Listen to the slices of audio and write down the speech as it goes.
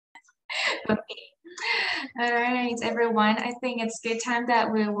Okay. All right, everyone. I think it's good time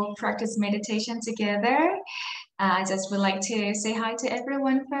that we will practice meditation together. I just would like to say hi to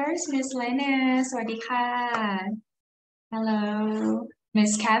everyone first. Miss Lena, สวัสดีค่ะ Hello.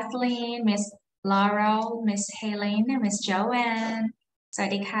 Miss Kathleen, Miss Laurel, Miss Helene, Miss Joanne. สวั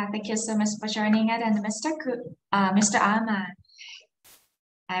สดีค่ะ Thank you so much for joining us, and Mr. Ahmad.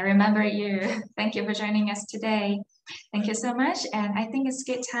 I remember you. Thank you for joining us today. Thank you so much. And I think it's a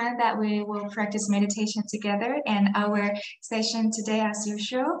good time that we will practice meditation together. And our session today, as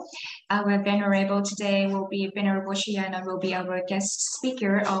usual, our Venerable today will be Venerable Chayanon will be our guest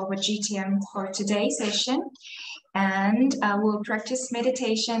speaker of GTM for today's session. And we'll practice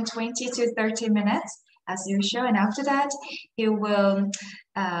meditation 20 to 30 minutes as usual. And after that, he will,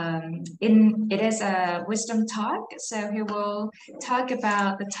 it is a wisdom talk. So he will talk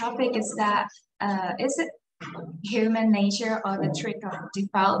about the topic is that, is it human nature or the trick of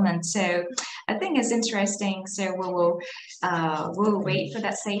defilement? So I think it's interesting. So we'll wait for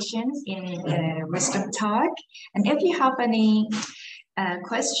that session in the wisdom talk. And if you have any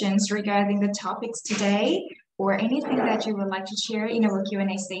questions regarding the topics today, or anything that you would like to share in our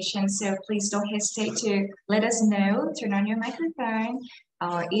Q&A session, so please don't hesitate to let us know, turn on your microphone.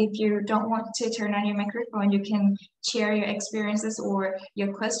 Or if you don't want to turn on your microphone, you can share your experiences or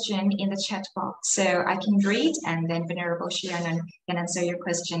your question in the chat box. So I can read, and then Venerable Chayanon can answer your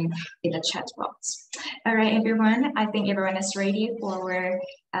question in the chat box. All right, everyone, I think everyone is ready for our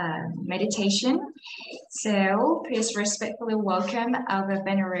meditation. So please respectfully welcome our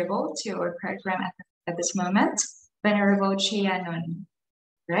Venerable to our program at this moment, Venerable Chayanon.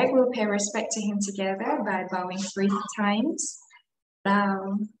 Right, we'll pay respect to him together by bowing 3 times.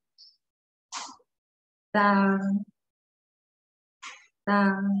 Bow, bow,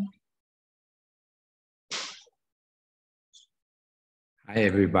 bow. Hi,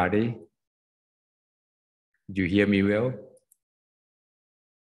 everybody. Do you hear me well?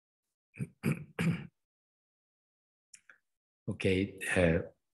 Okay,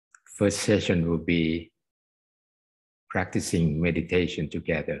 first session will be practicing meditation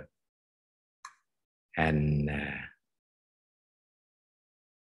together. And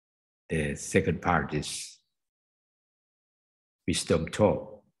the second part is wisdom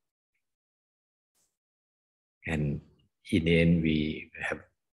talk. And in the end, we have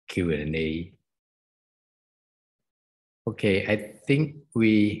Q&A. Okay, I think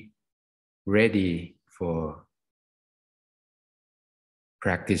we ready for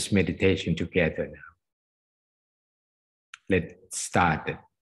practice meditation together now. Let's start it.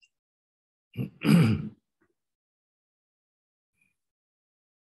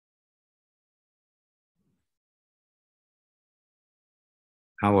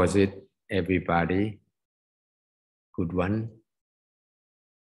 How was it, everybody? Good one?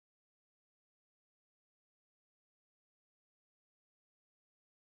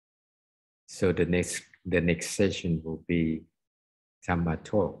 So the next session will be Dhamma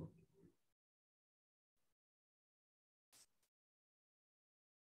talk.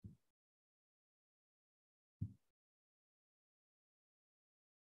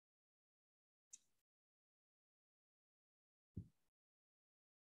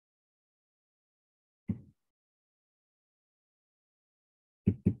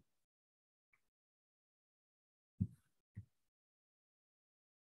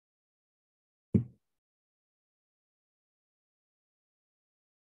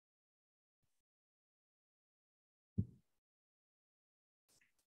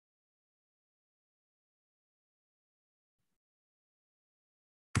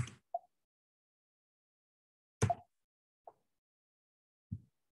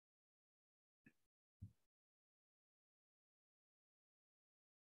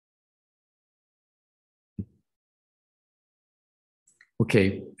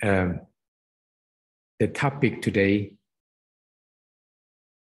 Okay, the topic today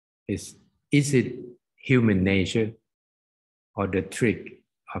is it human nature or the trick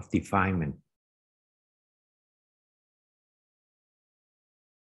of defilement?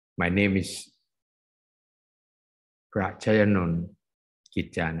 My name is Chayanon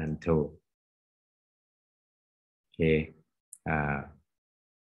Kitjanandho. Okay.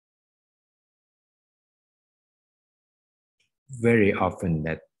 Very often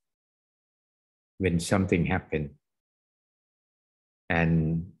that when something happens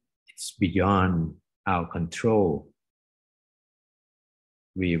and it's beyond our control,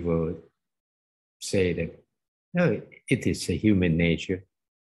 we will say that, no, it is a human nature.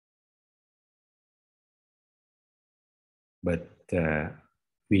 But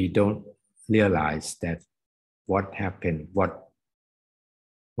we don't realize that what happened,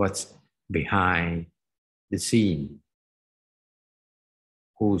 what's behind the scene,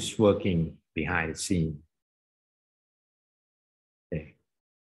 who's working behind the scene. Okay.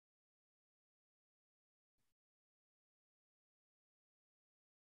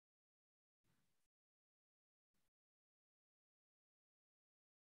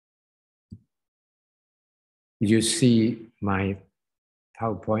 You see my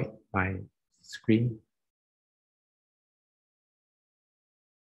PowerPoint, my screen?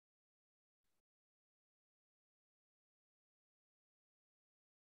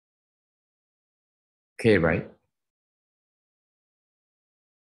 Okay, right?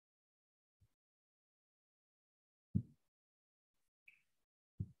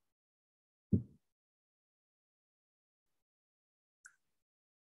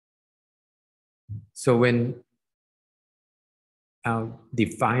 So when our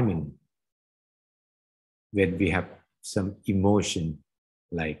defilement, when we have some emotion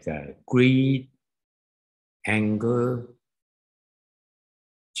like greed, anger,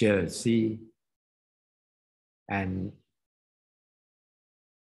 jealousy, and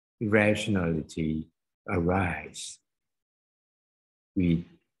irrationality arise, we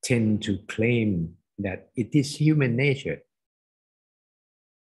tend to claim that it is human nature.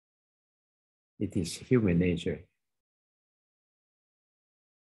 It is human nature.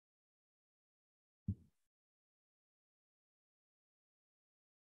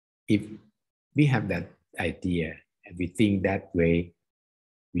 If we have that idea and we think that way,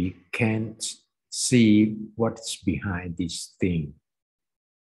 we can't see what's behind this thing,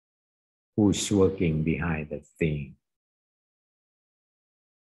 who's working behind the thing.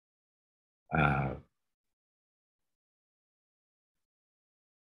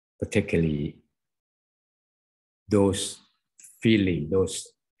 Particularly those feeling, those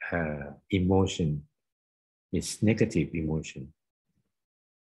emotion is negative emotion.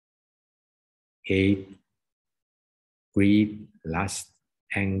 Hate, greed, lust,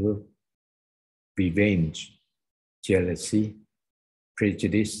 anger, revenge, jealousy,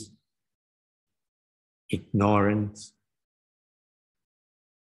 prejudice, ignorance.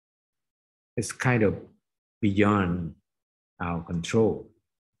 It's kind of beyond our control.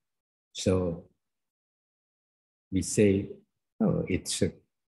 So we say, oh, it's a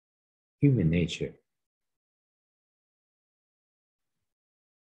human nature.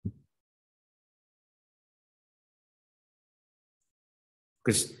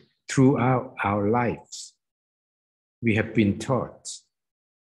 Because throughout our lives, we have been taught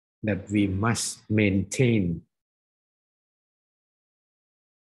that we must maintain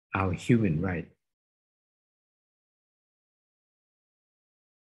our human right.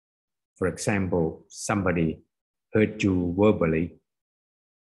 For example, somebody hurt you verbally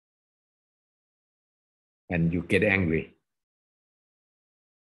and you get angry.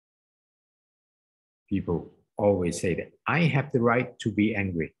 People always say that I have the right to be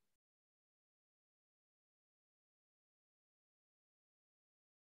angry.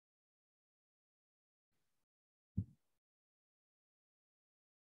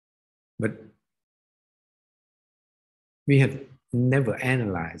 But we have never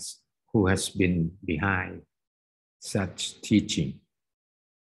analyzed who has been behind such teaching.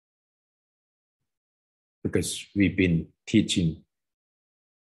 Because we've been teaching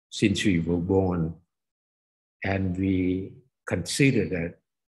since we were born, and we consider that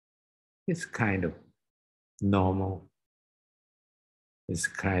it's kind of normal, it's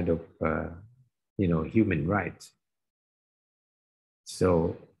kind of human rights.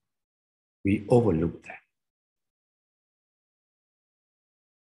 So we overlook that.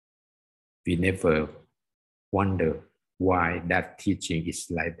 We never wonder why that teaching is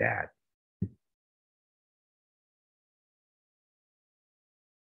like that.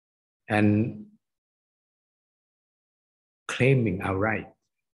 And claiming our right.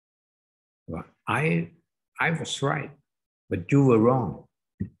 Well, I was right, but you were wrong.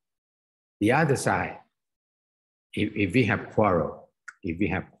 The other side, if we have quarrel,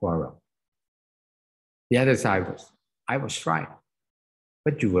 the other side was, I was right,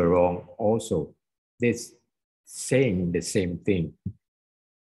 but you were wrong also. They're saying the same thing.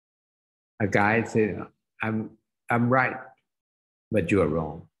 A guy said, I'm right, but you are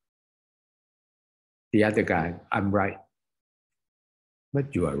wrong. The other guy, I'm right,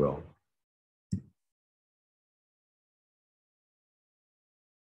 but you are wrong.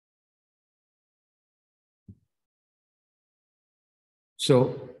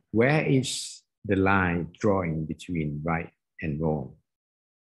 So where is the line drawing between right and wrong?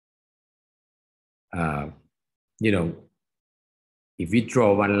 If we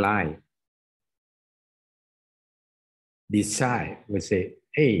draw one line, this side will say,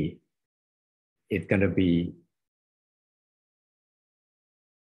 hey, it's going to be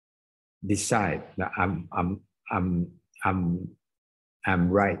decide that I'm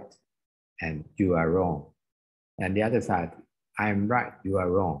right and you are wrong. And the other side, I'm right, you are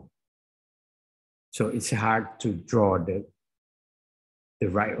wrong. So it's hard to draw the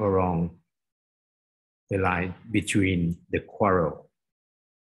right or wrong, the line between the quarrel.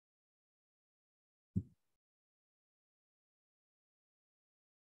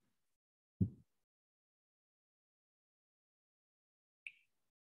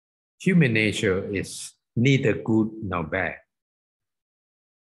 Human nature is neither good nor bad.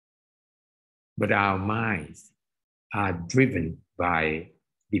 But our minds are driven by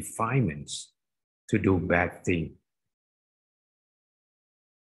defilements to do bad things.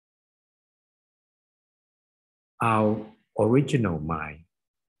 Our original mind,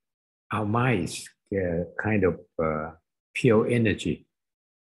 our mind is kind of pure energy.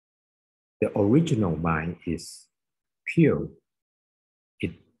 The original mind is pure,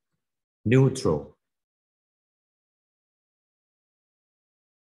 it's neutral.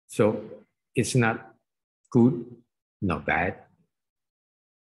 So it's not good nor bad.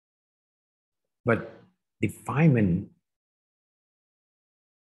 But defilement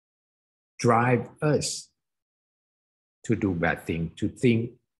drive us to do bad things, to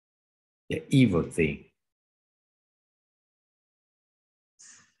think the evil thing.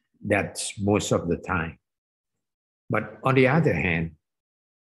 That's most of the time. But on the other hand,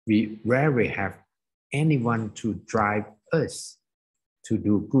 we rarely have anyone to drive us to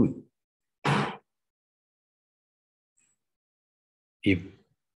do good. If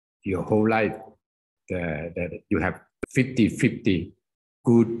your whole life that you have 50-50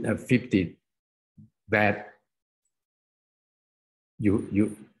 good, 50 bad,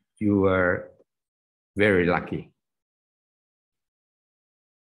 you are very lucky.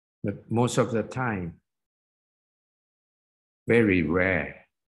 But most of the time, very rare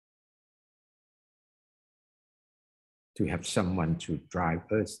to have someone to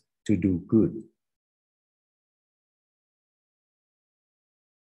drive us to do good.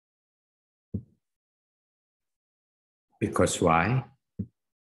 Because why?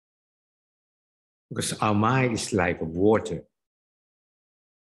 Because our mind is like water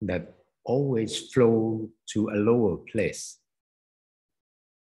that always flows to a lower place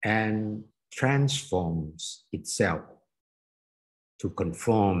and transforms itself to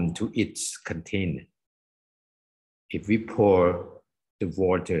conform to its container. If we pour the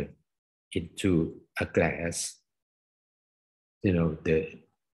water into a glass,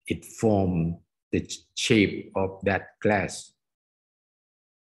 it forms the shape of that glass.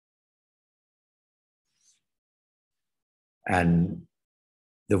 And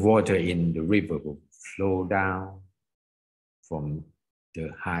the water in the river will flow down from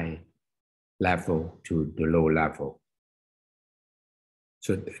the high level to the low level.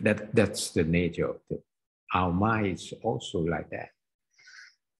 So that's the nature of it. Our mind is also like that.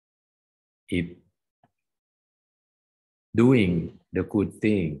 If doing the good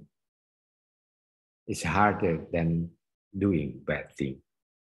thing is harder than doing bad thing.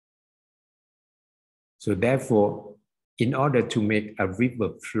 So therefore, in order to make a river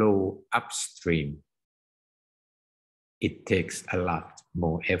flow upstream, it takes a lot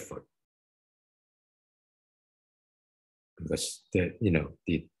more effort. Because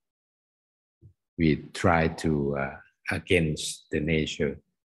we try to against the nature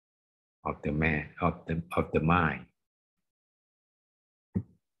of the man of the mind.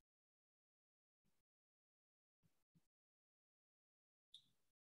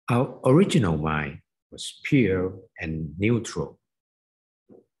 Our original mind was pure and neutral.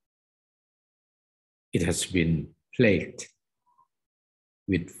 It has been plagued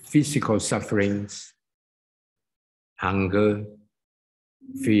with physical sufferings, hunger,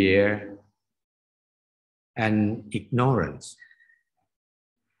 fear, and ignorance.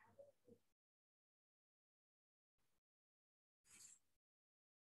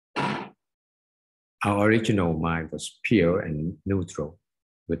 Our original mind was pure and neutral,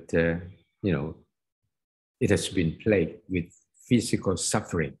 but it has been plagued with physical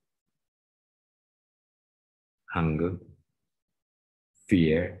suffering, hunger,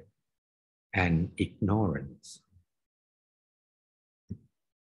 fear, and ignorance.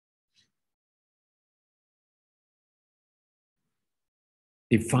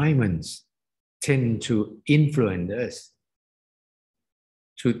 Defilements tend to influence us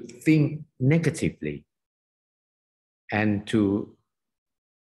to think negatively and to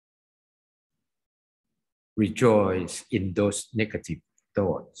rejoice in those negative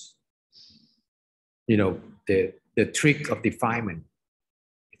thoughts. The trick of defilement,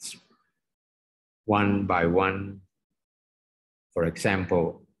 one by one. For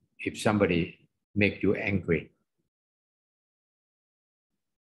example, if somebody make you angry,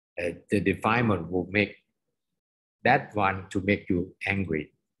 the defilement will make that one to make you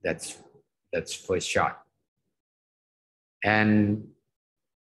angry. That's first shot. And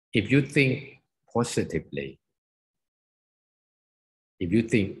if you think positively,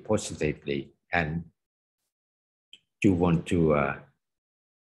 and you want to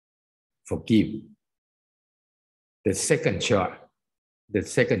forgive, the second shot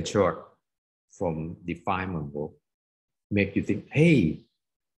from defilement will make you think, hey,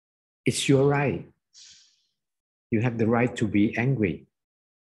 it's your right. You have the right to be angry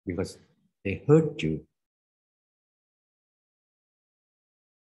because they hurt you.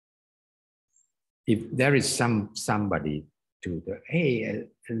 If there is somebody to the, hey,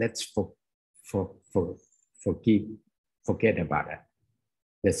 let's forget about it.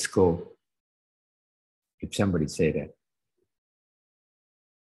 Let's go. If somebody say that,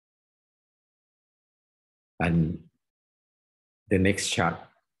 and the next shot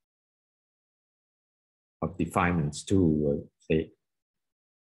of defilements too will say,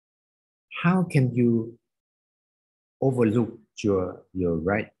 how can you overlook your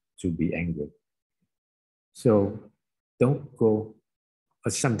right to be angry? So don't go,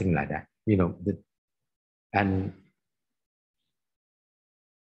 or something like that, and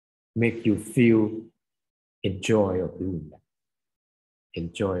make you feel enjoy of doing that,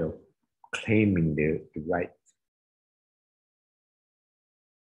 enjoy of claiming the right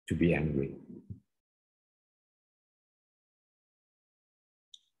to be angry.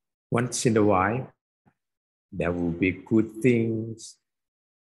 Once in a while, there will be good things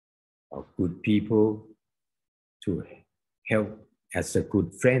or good people to help as a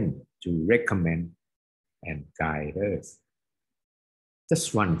good friend, to recommend and guide us.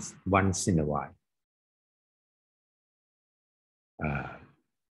 Just once in a while.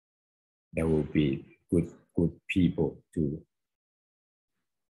 There will be good people to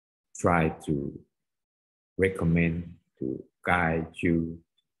try to recommend, to guide you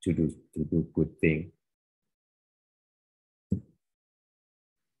to do good things.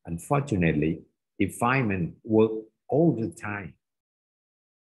 Unfortunately, defilement works all the time.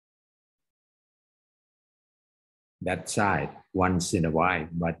 That side once in a while,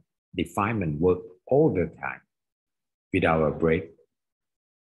 but defilement works all the time without a break,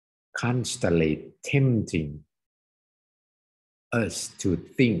 constantly tempting us to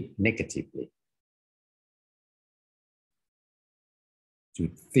think negatively, to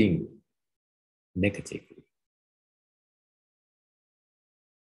think negatively.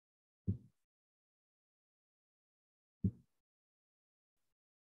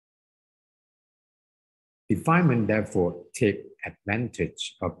 Defilement, therefore, take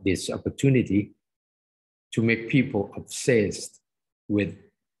advantage of this opportunity to make people obsessed with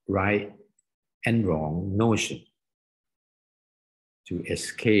right and wrong notion, to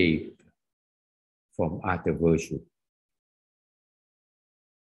escape from other virtue,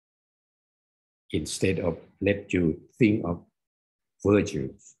 instead of let you think of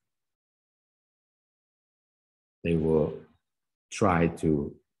virtues. They will try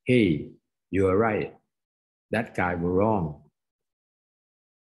to, hey, you are right, that guy was wrong.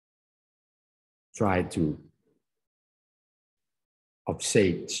 Try to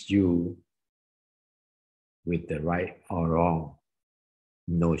obsess you with the right or wrong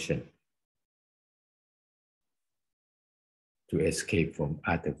notion, to escape from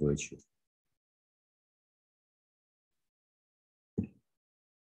other virtues.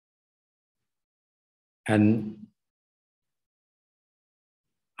 And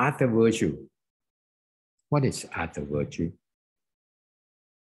other virtue, what is other virtue?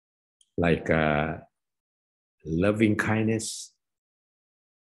 Like loving kindness,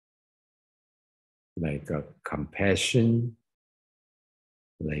 like compassion,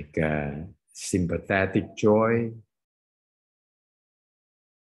 like sympathetic joy.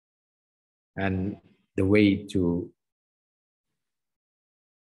 And the way to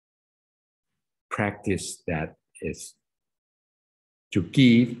practice that is to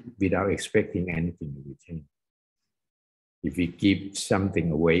give without expecting anything in return. If we give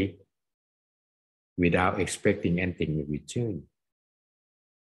something away without expecting anything in return,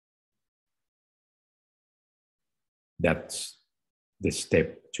 that's the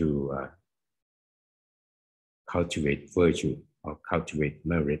step to cultivate virtue or cultivate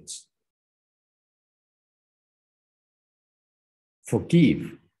merits.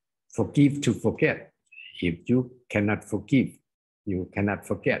 Forgive to forget. If you cannot forgive, you cannot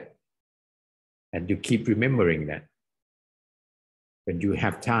forget. And you keep remembering that. When you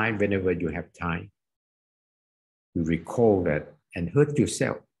have time, whenever you have time, you recall that and hurt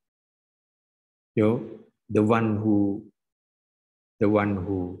yourself. You know, the one who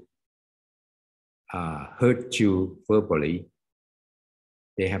hurt you verbally,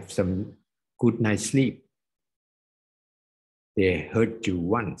 they have some good night's sleep. They hurt you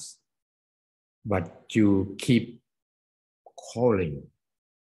once, but you keep calling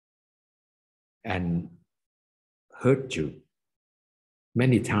and hurt you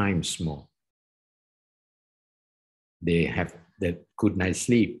many times more. They have the good night's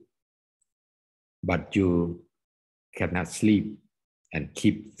sleep, but you cannot sleep and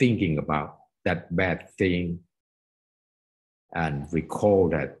keep thinking about that bad thing and recall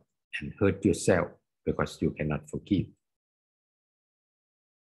that and hurt yourself because you cannot forgive.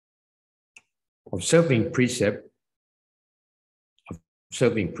 Observing precept,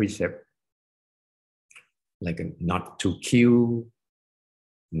 like not to kill,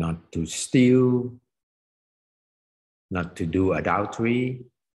 not to steal, not to do adultery,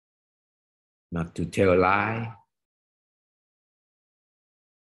 not to tell a lie,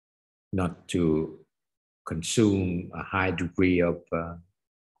 not to consume a high degree of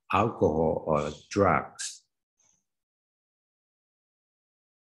alcohol or drugs.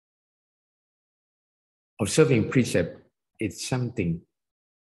 Observing precept is something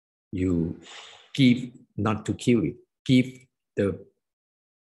you give, not to kill it, give the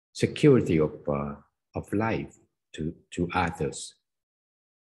security of life to others.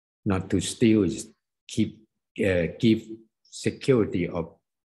 Not to steal is give security of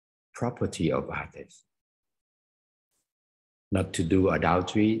property of others. Not to do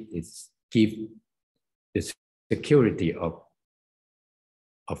adultery is give the security of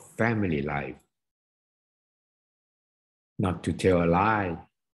family life. Not to tell a lie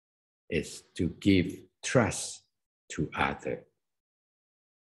is to give trust to others.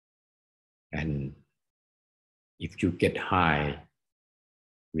 And if you get high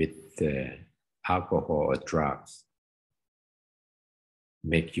with alcohol or drugs,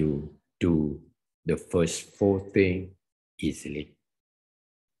 make you do the first 4 things easily.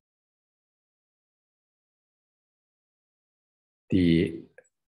 The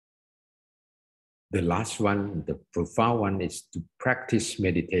last one, the profound one, is to practice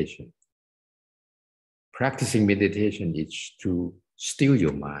meditation. Practicing meditation is to still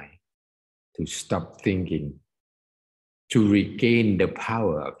your mind, to stop thinking, to regain the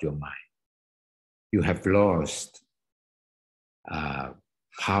power of your mind. You have lost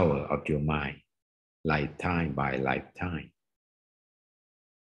power of your mind, lifetime by lifetime.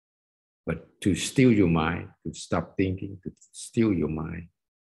 But to still your mind, to stop thinking, to still your mind,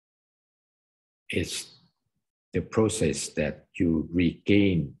 is the process that you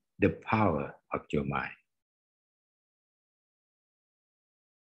regain the power of your mind.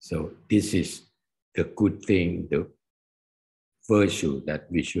 So this is the good thing, the virtue that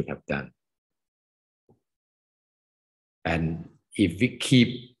we should have done. And if we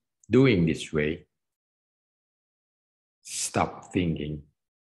keep doing this way, stop thinking,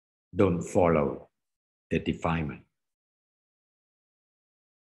 don't follow the defilement.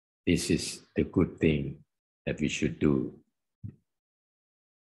 This is the good thing that we should do.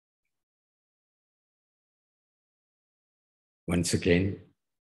 Once again,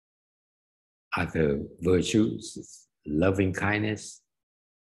 other virtues, loving kindness,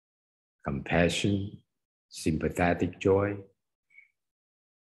 compassion, sympathetic joy,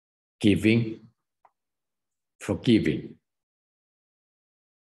 giving, forgiving,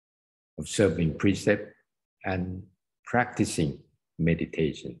 observing precept, and practicing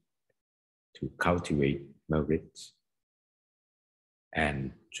meditation to cultivate merit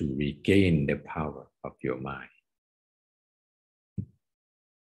and to regain the power of your mind.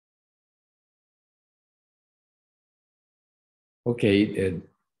 Okay,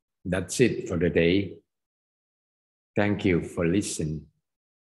 that's it for the day. Thank you for listening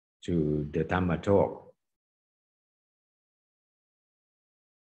to the Dhamma talk.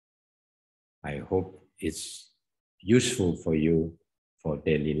 I hope it's useful for you for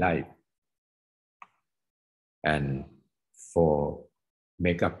daily life and for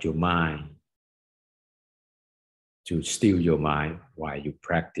make up your mind, to still your mind while you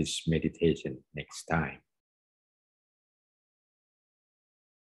practice meditation next time.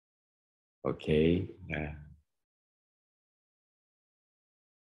 Okay.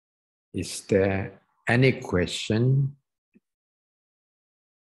 Is there any question?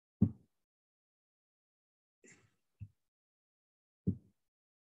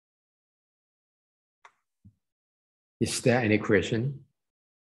 Is there any question?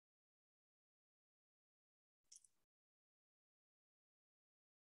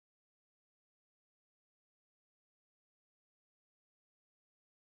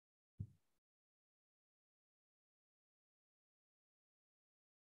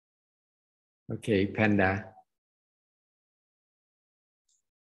 Okay, Panda.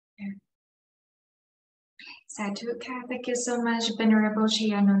 Sadhuka, thank you so much, Venerable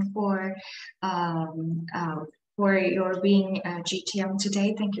Chayanon, for your being GTM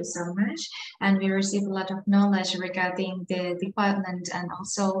today. Thank you so much. And we received a lot of knowledge regarding the defilement and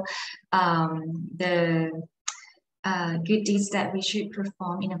also the good deeds that we should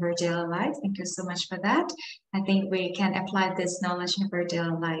perform in our daily life. Thank you so much for that. I think we can apply this knowledge in our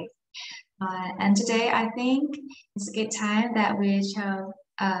daily life. And today, I think it's a good time that we shall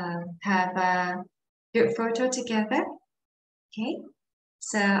have a group photo together. Okay,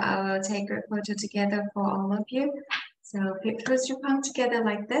 so I will take a photo together for all of you. So put your palm together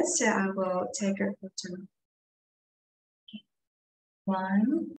like this. So I will take a photo. Okay. 1